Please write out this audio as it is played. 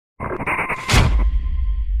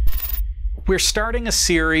We're starting a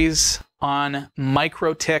series on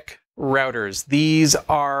MikroTik routers. These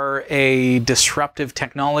are a disruptive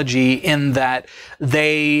technology in that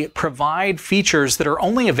they provide features that are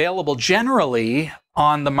only available generally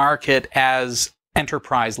on the market as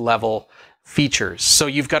enterprise level features. So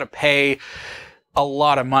you've got to pay a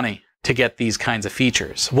lot of money to get these kinds of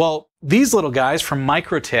features. Well, these little guys from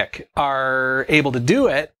MikroTik are able to do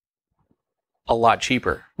it a lot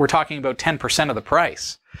cheaper. We're talking about 10% of the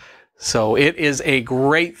price. So it is a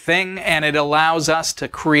great thing, and it allows us to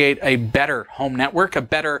create a better home network, a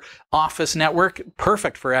better office network,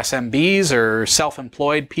 perfect for SMBs or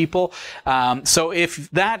self-employed people. So if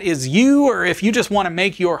that is you, or if you just want to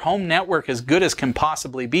make your home network as good as can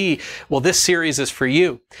possibly be, well, this series is for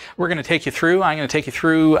you. I'm going to take you through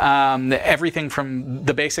everything from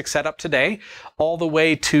the basic setup today, all the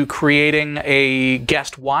way to creating a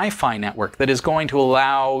guest Wi-Fi network that is going to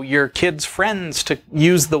allow your kids' friends to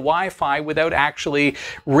use the Wi-Fi without actually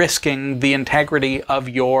risking the integrity of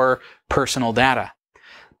your personal data.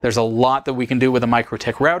 There's a lot that we can do with a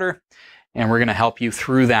MikroTik router, and we're going to help you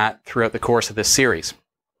through that throughout the course of this series.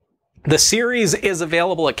 The series is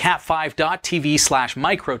available at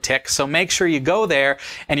cat5.tv/MikroTik, so make sure you go there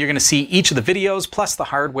and you're going to see each of the videos plus the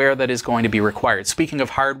hardware that is going to be required. Speaking of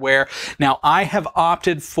hardware, now I have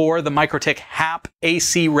opted for the MikroTik HAP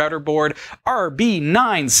AC router board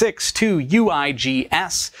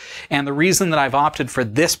RB962UIGS, and the reason that I've opted for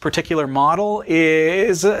this particular model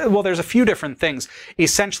is, well, there's a few different things.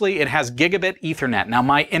 Essentially, it has gigabit Ethernet. Now,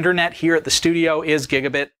 my internet here at the studio is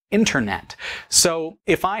gigabit internet. So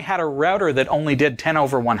if I had a router that only did 10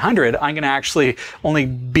 over 100, I'm going to actually only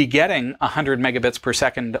be getting 100 megabits per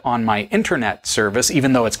second on my internet service,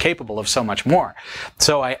 even though it's capable of so much more.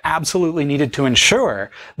 So I absolutely needed to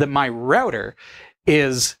ensure that my router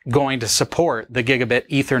is going to support the gigabit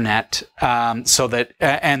Ethernet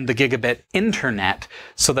and the gigabit internet,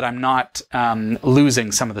 so that I'm not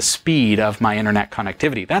losing some of the speed of my internet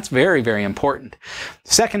connectivity. That's very, very important.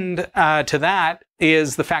 Second to that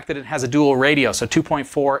is the fact that it has a dual radio, so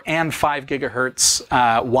 2.4 and 5 gigahertz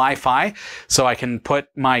Wi-Fi. So I can put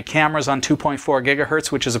my cameras on 2.4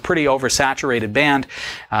 gigahertz, which is a pretty oversaturated band,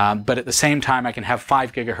 but at the same time I can have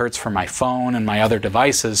 5 gigahertz for my phone and my other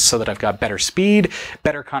devices, so that I've got better speed,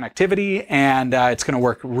 better connectivity, and it's going to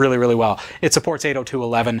work really, really well. It supports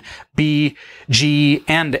 802.11b, G,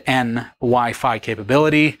 and N Wi-Fi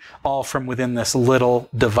capability, all from within this little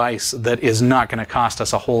device that is not going to cost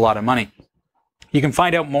us a whole lot of money. You can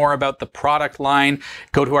find out more about the product line.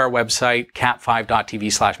 Go to our website,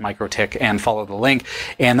 cat5.tv/MikroTik, and follow the link,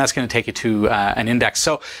 and that's going to take you to an index.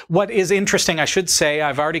 So what is interesting, I should say,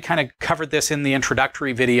 I've already kind of covered this in the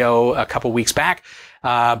introductory video a couple weeks back,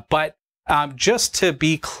 but just to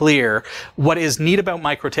be clear, what is neat about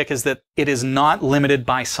MikroTik is that it is not limited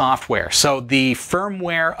by software. So the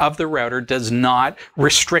firmware of the router does not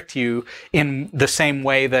restrict you in the same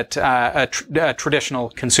way that a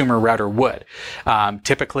traditional consumer router would.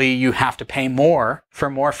 Typically, you have to pay more for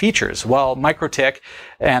more features. Well, MikroTik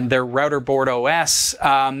and their router board OS,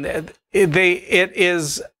 it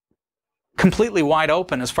is completely wide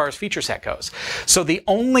open as far as feature set goes. So the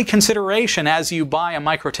only consideration as you buy a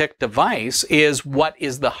MikroTik device is what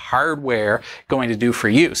is the hardware going to do for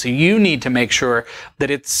you. So you need to make sure that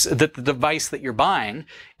the device that you're buying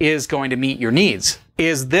is going to meet your needs.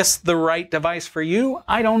 Is this the right device for you?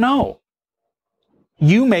 I don't know.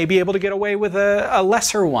 You may be able to get away with a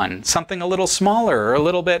lesser one, something a little smaller, or a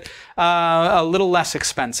little less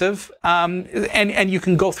expensive, and you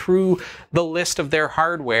can go through the list of their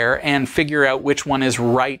hardware and figure out which one is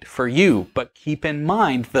right for you. But keep in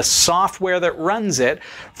mind the software that runs it,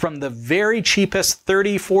 from the very cheapest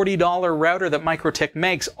 $30, $40 router that MikroTik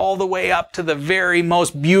makes, all the way up to the very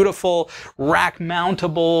most beautiful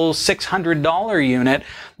rack-mountable $600 unit.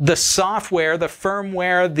 The software, the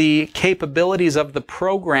firmware, the capabilities of the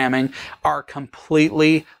programming are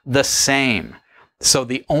completely the same. So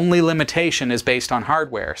the only limitation is based on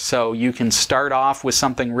hardware. So you can start off with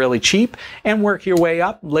something really cheap and work your way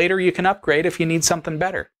up. Later you can upgrade if you need something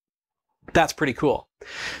better. That's pretty cool.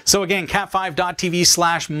 So again,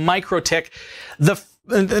 cat5.tv/MikroTik.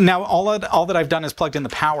 Now, all that I've done is plugged in the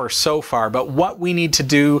power so far, but what we need to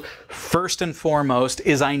do first and foremost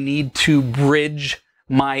is I need to bridge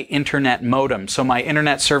my internet modem. So my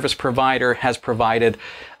internet service provider has provided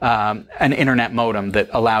an internet modem that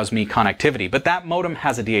allows me connectivity. But that modem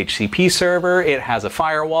has a DHCP server, it has a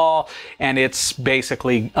firewall, and it's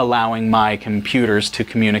basically allowing my computers to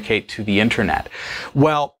communicate to the internet.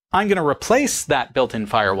 Well, I'm going to replace that built-in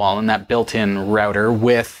firewall and that built-in router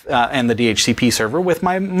with, and the DHCP server with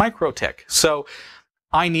my MikroTik. So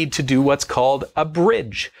I need to do what's called a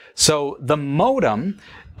bridge. So the modem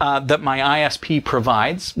that my ISP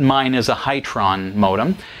provides, mine is a Hytron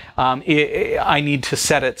modem, I need to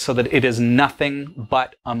set it so that it is nothing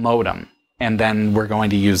but a modem. And then we're going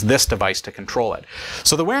to use this device to control it.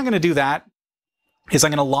 So the way I'm going to do that is I'm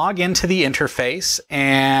going to log into the interface,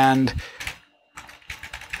 and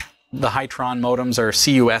the Hytron modems or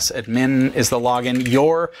CUS admin is the login.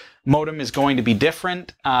 Your modem is going to be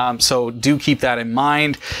different, so do keep that in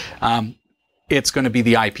mind. It's going to be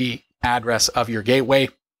the IP address of your gateway.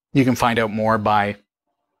 You can find out more by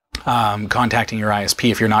contacting your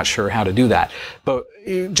ISP if you're not sure how to do that. But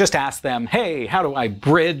just ask them, hey, how do I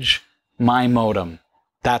bridge my modem?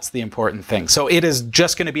 That's the important thing. So it is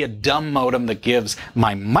just going to be a dumb modem that gives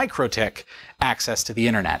my MikroTik access to the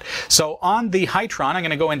internet. So on the Hytron, I'm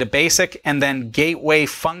going to go into basic and then gateway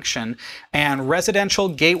function, and residential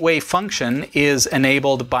gateway function is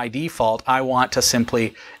enabled by default. I want to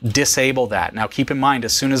simply disable that. Now keep in mind,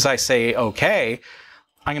 as soon as I say OK,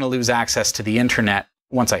 I'm going to lose access to the internet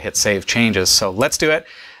once I hit save changes. So let's do it,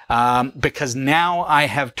 because now I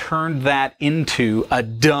have turned that into a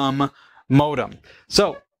dumb modem.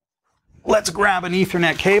 So let's grab an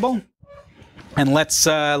Ethernet cable and let's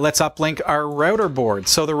uplink our router board.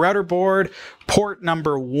 So the router board port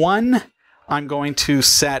number 1, I'm going to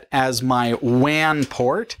set as my WAN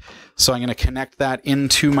port. So I'm going to connect that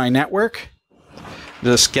into my network.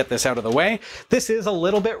 Just get this out of the way. This is a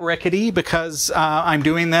little bit rickety because I'm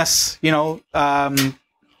doing this, you know,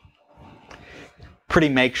 pretty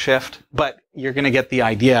makeshift, but you're going to get the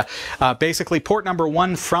idea. Basically, port number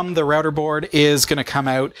 1 from the router board is going to come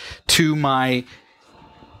out to my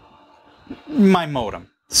modem.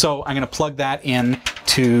 So I'm going to plug that in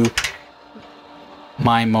to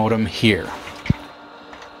my modem here.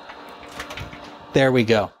 There we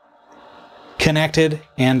go. Connected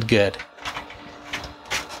and good.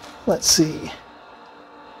 Let's see.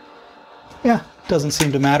 Yeah, doesn't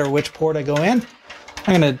seem to matter which port I go in.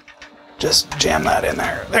 I'm going to just jam that in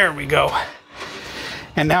there. There we go.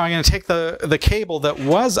 And now I'm going to take the cable that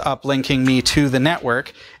was uplinking me to the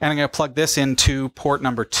network, and I'm going to plug this into port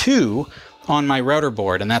number 2 on my router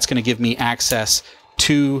board, and that's going to give me access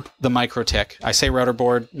to the MikroTik. I say router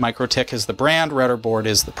board, MikroTik is the brand, router board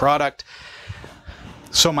is the product.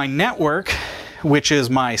 So my network, which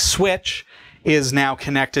is my switch, is now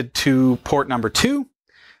connected to port number 2.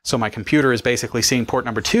 So my computer is basically seeing port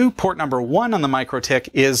number 2. Port number 1 on the MikroTik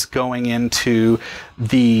is going into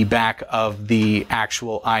the back of the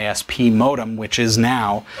actual ISP modem, which is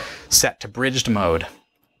now set to bridged mode.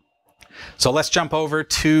 So let's jump over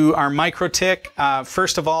to our MikroTik.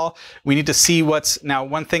 First of all, we need to see what's... Now,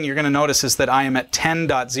 one thing you're going to notice is that I am at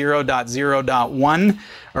 10.0.0.1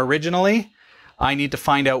 originally. I need to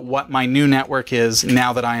find out what my new network is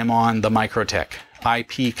now that I am on the MikroTik.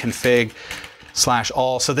 IP config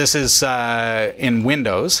 /all. So this is in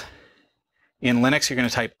Windows. In Linux, you're going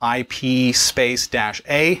to type IP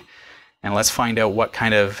 /A, and let's find out what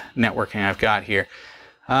kind of networking I've got here.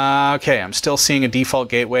 Okay, I'm still seeing a default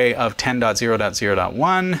gateway of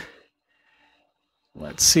 10.0.0.1.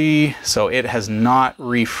 Let's see. So it has not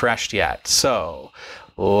refreshed yet. So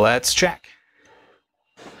let's check.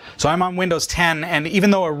 So I'm on Windows 10, and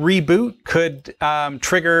even though a reboot could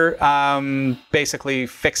trigger basically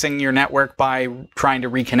fixing your network by trying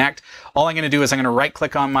to reconnect, all I'm going to do is I'm going to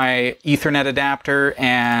right-click on my Ethernet adapter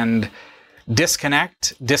and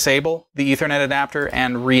disable the Ethernet adapter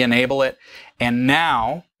and re-enable it. And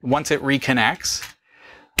now, once it reconnects,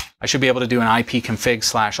 I should be able to do an IP config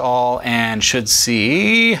 /all and should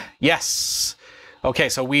see, yes. Okay,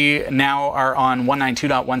 so we now are on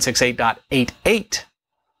 192.168.88.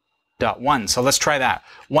 1. So let's try that.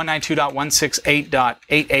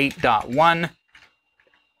 192.168.88.1.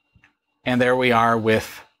 And there we are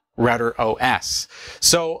with RouterOS.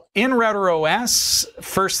 So in RouterOS,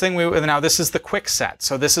 first thing now this is the quick set.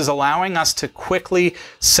 So this is allowing us to quickly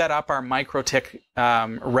set up our MikroTik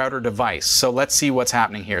router device. So let's see what's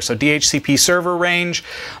happening here. So DHCP server range,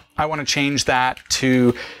 I want to change that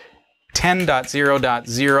to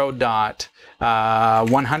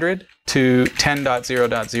 10.0.0.100 to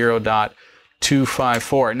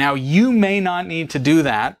 10.0.0.254. Now, you may not need to do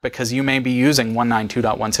that because you may be using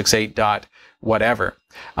 192.168. Whatever.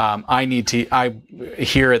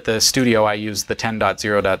 Here at the studio, I use the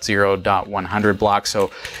 10.0.0.100 block.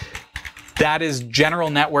 So that is general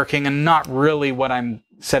networking and not really what I'm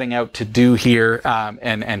setting out to do here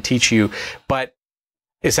and teach you. But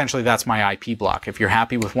essentially, that's my IP block. If you're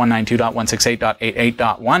happy with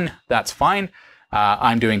 192.168.88.1, that's fine.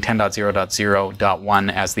 I'm doing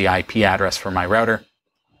 10.0.0.1 as the IP address for my router.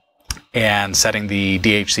 and setting the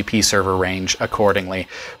DHCP server range accordingly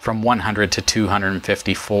from 100 to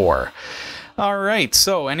 254. All right,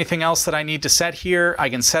 so anything else that I need to set here? I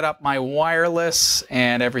can set up my wireless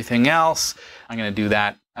and everything else. I'm going to do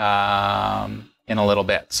that in a little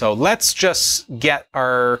bit. So let's just get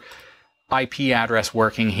our IP address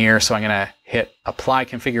working here. So I'm going to hit apply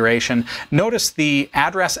configuration. Notice the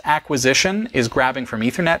address acquisition is grabbing from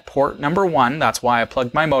Ethernet port number 1. That's why I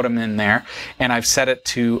plugged my modem in there, and I've set it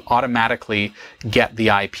to automatically get the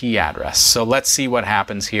IP address. So let's see what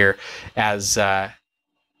happens here as I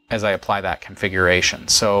apply that configuration.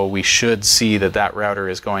 So we should see that that router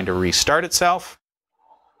is going to restart itself.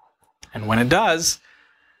 And when it does,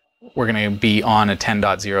 we're going to be on a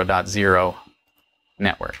 10.0.0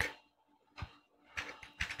 network.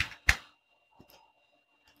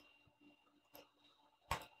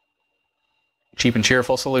 Cheap and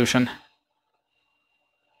cheerful solution.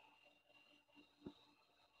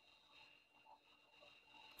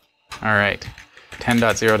 All right,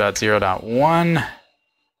 10.0.0.1.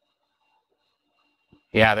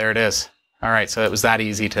 Yeah, there it is. All right, so it was that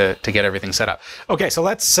easy to get everything set up. Okay, so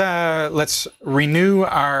let's renew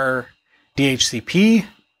our DHCP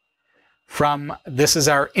from, this is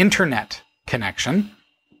our internet connection.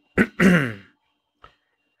 And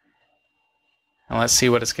let's see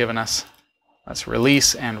what it's given us. Let's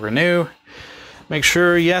release and renew. Make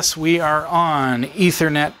sure, yes, we are on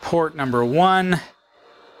Ethernet port number 1.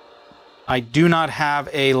 I do not have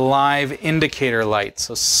a live indicator light,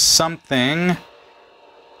 so something...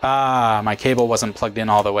 my cable wasn't plugged in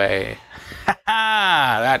all the way.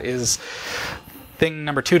 That is thing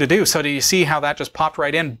number 2 to do. So do you see how that just popped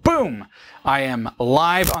right in? Boom! I am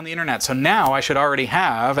live on the internet. So now I should already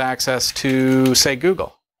have access to, say,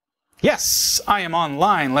 Google. Yes, I am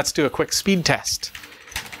online. Let's do a quick speed test.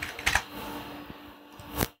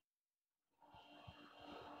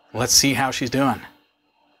 Let's see how she's doing.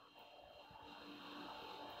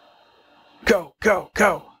 Go, go,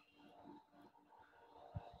 go.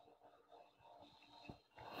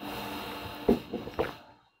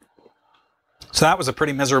 So that was a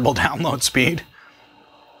pretty miserable download speed.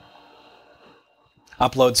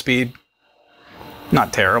 Upload speed,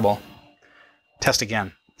 not terrible. Test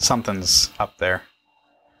again. Something's up there.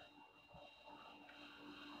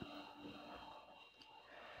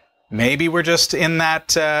 Maybe we're just in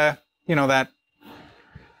that, you know, that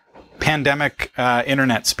pandemic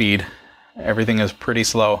internet speed. Everything is pretty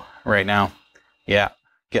slow right now. Yeah,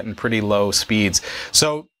 getting pretty low speeds.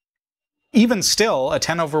 So even still, a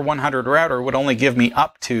 10/100 router would only give me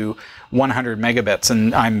up to 100 megabits,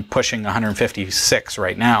 and I'm pushing 156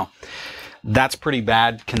 right now. That's pretty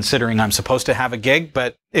bad considering I'm supposed to have a gig,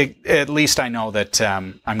 but at least I know that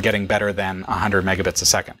I'm getting better than 100 megabits a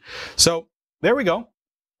second. So there we go.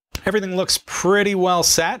 Everything looks pretty well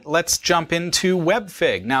set. Let's jump into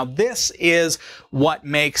WebFig. Now this is what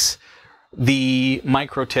makes the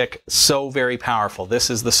MikroTik so very powerful. This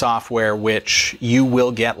is the software which you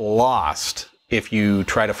will get lost if you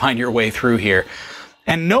try to find your way through here.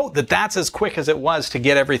 And note that that's as quick as it was to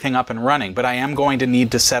get everything up and running, but I am going to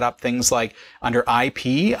need to set up things like under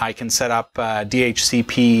IP, I can set up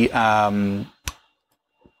DHCP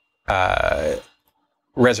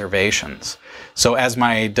reservations. So as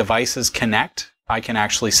my devices connect, I can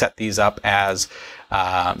actually set these up as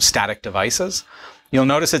static devices. You'll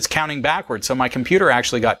notice it's counting backwards, so my computer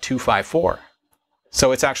actually got 254.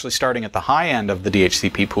 So it's actually starting at the high end of the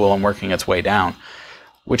DHCP pool and working its way down,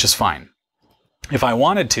 which is fine. If I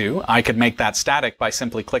wanted to, I could make that static by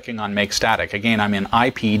simply clicking on Make Static. Again, I'm in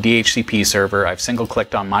IP DHCP server. I've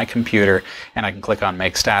single-clicked on my computer, and I can click on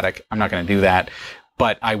Make Static. I'm not going to do that,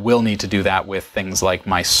 but I will need to do that with things like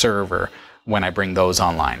my server when I bring those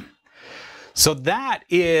online. So that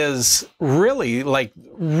is really,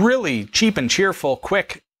 really cheap and cheerful,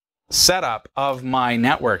 quick setup of my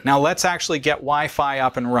network. Now let's actually get Wi-Fi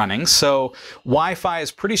up and running. So Wi-Fi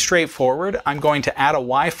is pretty straightforward. I'm going to add a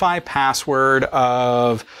Wi-Fi password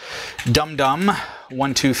of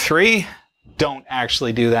dumdum123. Don't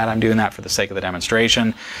actually do that. I'm doing that for the sake of the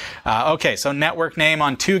demonstration. Okay, so network name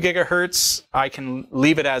on 2 gigahertz. I can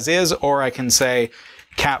leave it as is, or I can say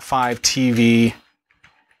Cat5 TV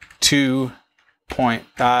 2 point.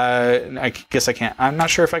 I guess I can't. I'm not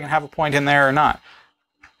sure if I can have a point in there or not.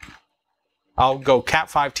 I'll go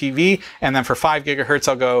Cat5 TV, and then for 5 gigahertz,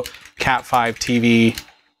 I'll go Cat5 TV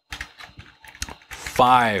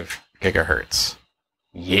 5 gigahertz.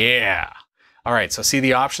 Yeah. All right, so see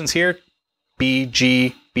the options here?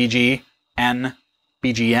 BG, BG, N,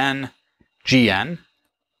 BGN, GN.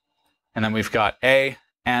 And then we've got A,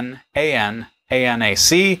 N, AN,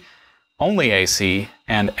 ANAC, only AC,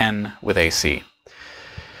 and N with AC.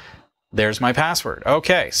 There's my password.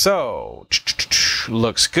 Okay, so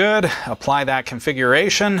looks good. Apply that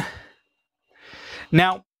configuration.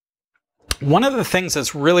 Now, one of the things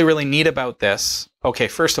that's really, really neat about this, okay,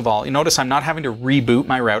 first of all, you notice I'm not having to reboot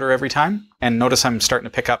my router every time. And notice I'm starting to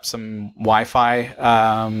pick up some Wi-Fi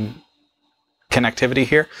connectivity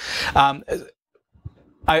here.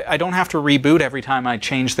 I don't have to reboot every time I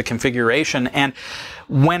change the configuration. And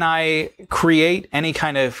when I create any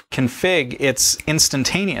kind of config, it's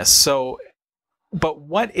instantaneous. So, but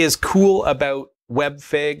what is cool about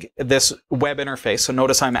WebFig, this web interface, so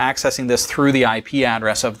notice I'm accessing this through the IP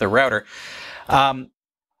address of the router,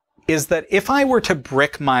 is that if I were to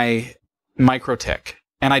brick my MikroTik,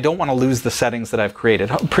 and I don't want to lose the settings that I've created,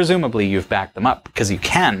 presumably you've backed them up, because you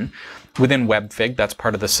can within WebFig, that's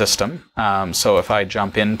part of the system. So if I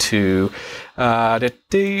jump into, I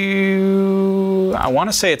want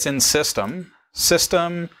to say it's in system,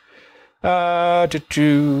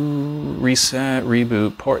 reset,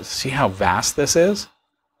 reboot, port. See how vast this is?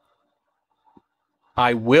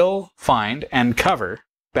 I will find and cover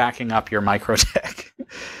backing up your MikroTik.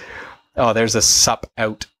 Oh, there's a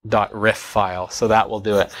sup.out.rif file, so that will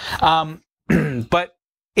do it. But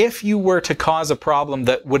if you were to cause a problem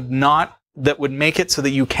that would make it so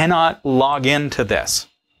that you cannot log into this,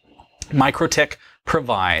 MikroTik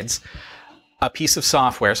provides a piece of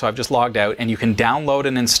software, so I've just logged out, and you can download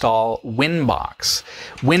and install WinBox.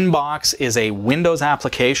 WinBox is a Windows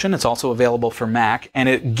application. It's also available for Mac, and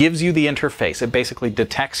it gives you the interface. It basically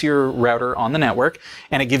detects your router on the network,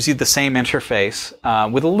 and it gives you the same interface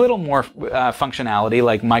with a little more functionality,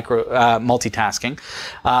 like multitasking.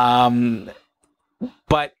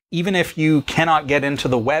 But even if you cannot get into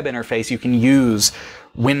the web interface, you can use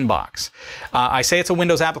WinBox. I say it's a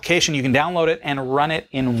Windows application. You can download it and run it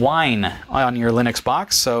in Wine on your Linux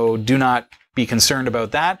box, so do not be concerned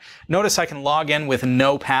about that. Notice I can log in with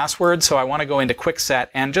no password, so I want to go into Quick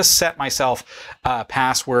Set and just set myself a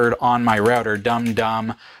password on my router,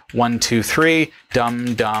 dumdum123,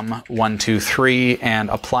 dumdum123, and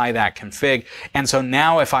apply that config. And so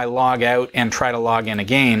now if I log out and try to log in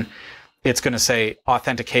again, it's going to say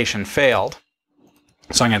authentication failed.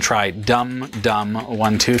 So I'm going to try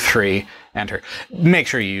dumdum123, enter. Make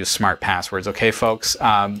sure you use smart passwords, okay, folks?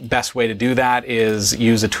 Best way to do that is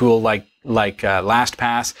use a tool like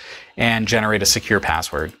LastPass and generate a secure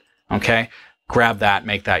password, okay? Grab that,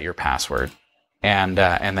 make that your password, and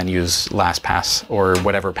then use LastPass or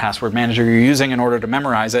whatever password manager you're using in order to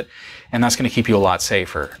memorize it, and that's going to keep you a lot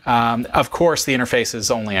safer. Of course, the interface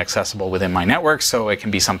is only accessible within my network, so it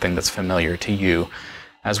can be something that's familiar to you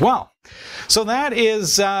as well. So that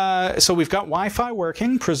is, so we've got Wi-Fi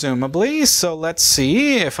working, presumably. So let's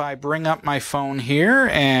see if I bring up my phone here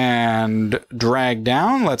and drag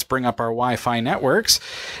down. Let's bring up our Wi-Fi networks,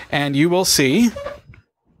 and you will see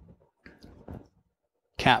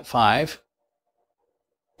Cat5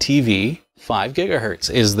 TV 5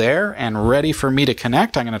 gigahertz is there and ready for me to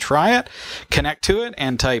connect. I'm going to try it, connect to it,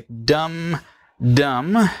 and type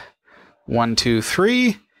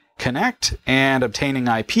dumdum123. Connect, and obtaining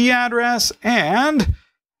IP address, and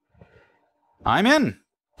I'm in.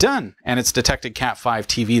 Done. And it's detected Cat5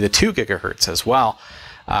 TV, the 2 gigahertz as well.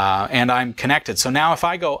 And I'm connected. So now if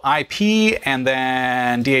I go IP and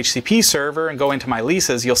then DHCP server and go into my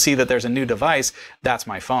leases, you'll see that there's a new device. That's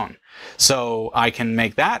my phone. So I can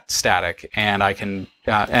make that static, and I can,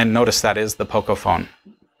 and notice that is the Pocophone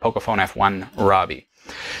F1 Robbie.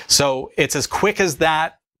 So it's as quick as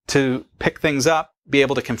that to pick things up, be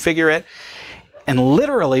able to configure it, and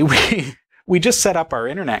literally we just set up our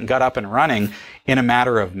internet and got up and running in a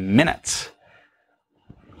matter of minutes.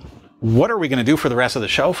 What are we going to do for the rest of the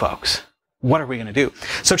show, folks? What are we going to do?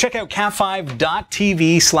 So check out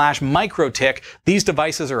cat5.tv/MikroTik. These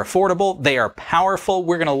devices are affordable. They are powerful.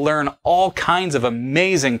 We're going to learn all kinds of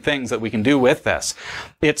amazing things that we can do with this.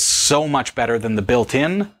 It's so much better than the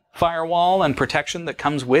built-in firewall and protection that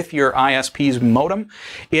comes with your ISP's modem.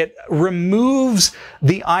 It removes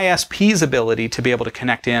the ISP's ability to be able to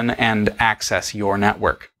connect in and access your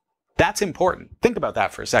network. That's important. Think about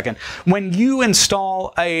that for a second. When you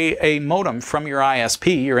install a modem from your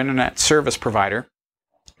ISP, your internet service provider,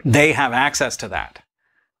 they have access to that.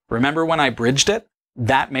 Remember when I bridged it?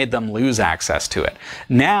 That made them lose access to it.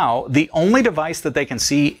 Now, the only device that they can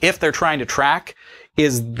see if they're trying to track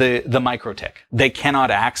is the MikroTik. They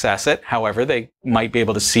cannot access it. However, they might be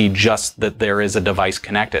able to see just that there is a device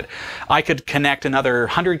connected. I could connect another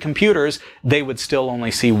 100 computers. They would still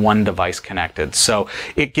only see one device connected. So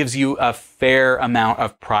it gives you a fair amount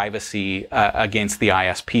of privacy against the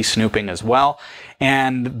ISP snooping as well.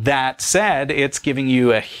 And that said, it's giving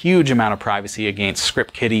you a huge amount of privacy against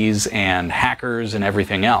script kiddies and hackers and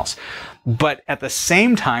everything else. But at the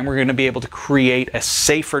same time, we're going to be able to create a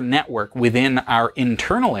safer network within our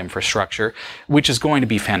internal infrastructure, which is going to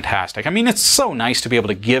be fantastic. I mean, it's so nice to be able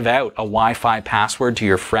to give out a Wi-Fi password to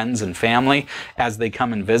your friends and family as they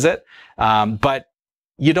come and visit, but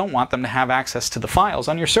you don't want them to have access to the files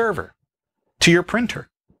on your server, to your printer,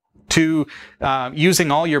 to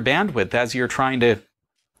using all your bandwidth as you're trying to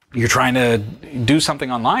do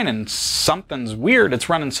something online and something's weird, it's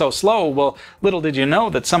running so slow. Well, little did you know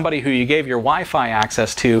that somebody who you gave your Wi-Fi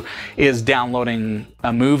access to is downloading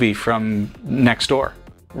a movie from next door,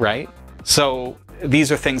 right? So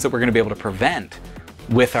these are things that we're going to be able to prevent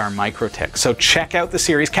with our MikroTik. So check out the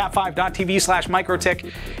series,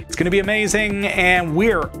 cat5.tv/MikroTik. It's going to be amazing, and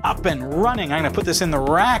we're up and running. I'm going to put this in the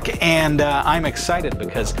rack, and I'm excited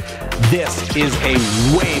because this is a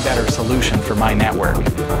way better solution for my network.